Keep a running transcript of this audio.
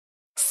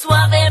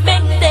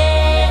Suavemente,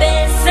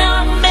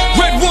 bésame.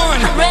 Red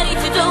one. I'm ready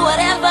to do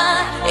whatever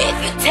if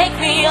you take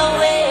me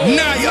away.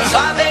 Naya.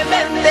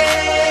 Suavemente,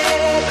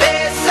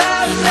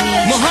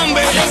 bésame.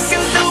 Mohammed. I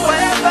can do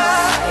whatever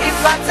if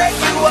I take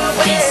you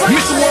away.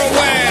 Mr.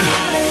 Worldwide.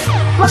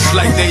 It's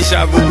like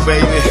deja vu,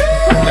 baby.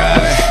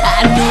 Got it.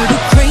 I know you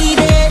crave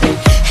it,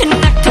 and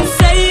I can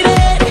save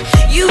it.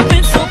 You've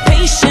been so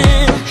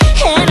patient,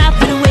 and I've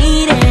been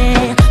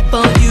waiting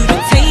for you to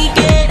take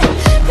it,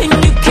 and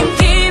you can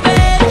keep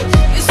it.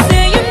 You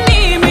say you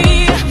need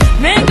me,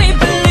 make me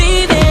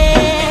believe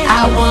it.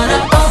 I wanna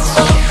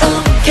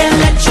can't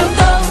let you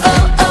go,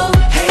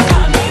 hey,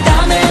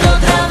 dámelo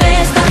otra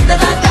vez,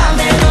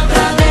 dámelo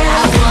otra vez.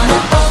 I wanna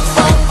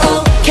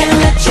can't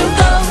let you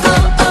go,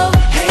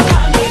 hey,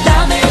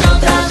 dámelo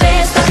otra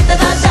vez,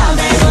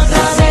 dámelo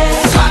otra vez.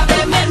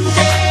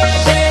 Suavemente,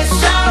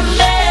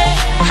 bésame.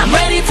 I'm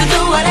ready to do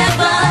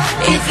whatever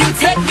if you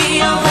take me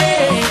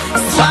away.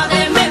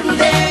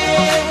 Suavemente,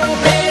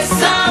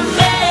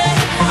 bésame.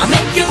 I'll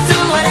make you do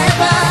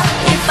whatever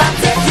if I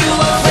take you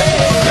away.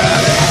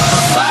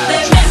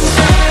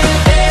 Suavemente,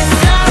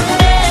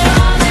 bésame.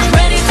 I'm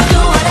ready to do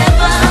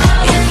whatever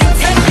if you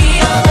take me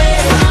away.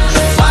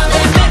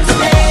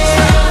 Suavemente,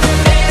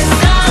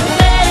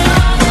 bésame.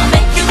 I'll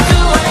make you do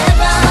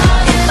whatever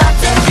if I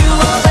take you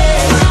away.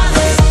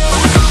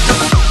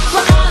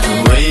 The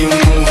way you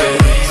move it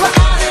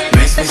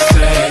makes me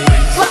say,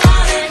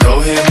 go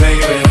ahead,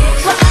 baby,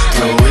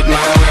 do it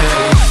my way.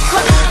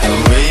 The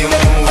way you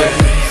move it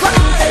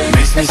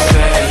makes me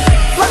say,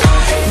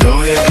 go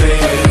ahead,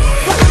 baby,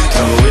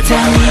 do it Tell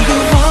my me way. you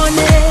want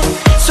it,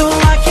 so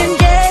I can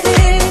get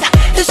it.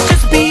 Let's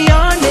just be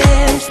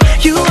honest,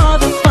 you are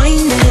the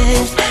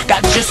finest.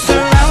 Got you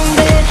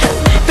surrounded,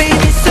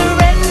 baby,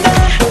 surrender.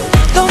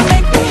 Don't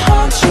make me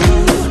haunt you,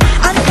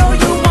 I know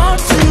you want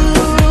to.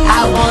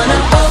 I wanna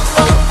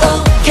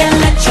can't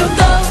let you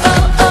go,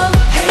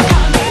 hey,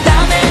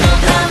 dámelo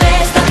otra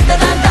vez,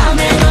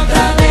 dámelo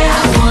otra vez.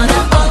 I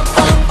wanna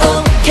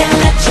can't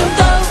let you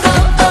go,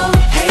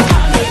 hey,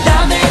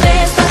 dámelo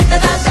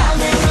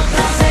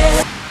otra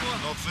vez.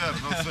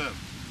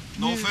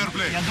 No fair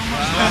play. No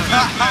fair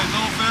play.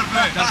 No fair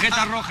play.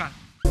 Tarjeta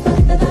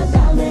roja.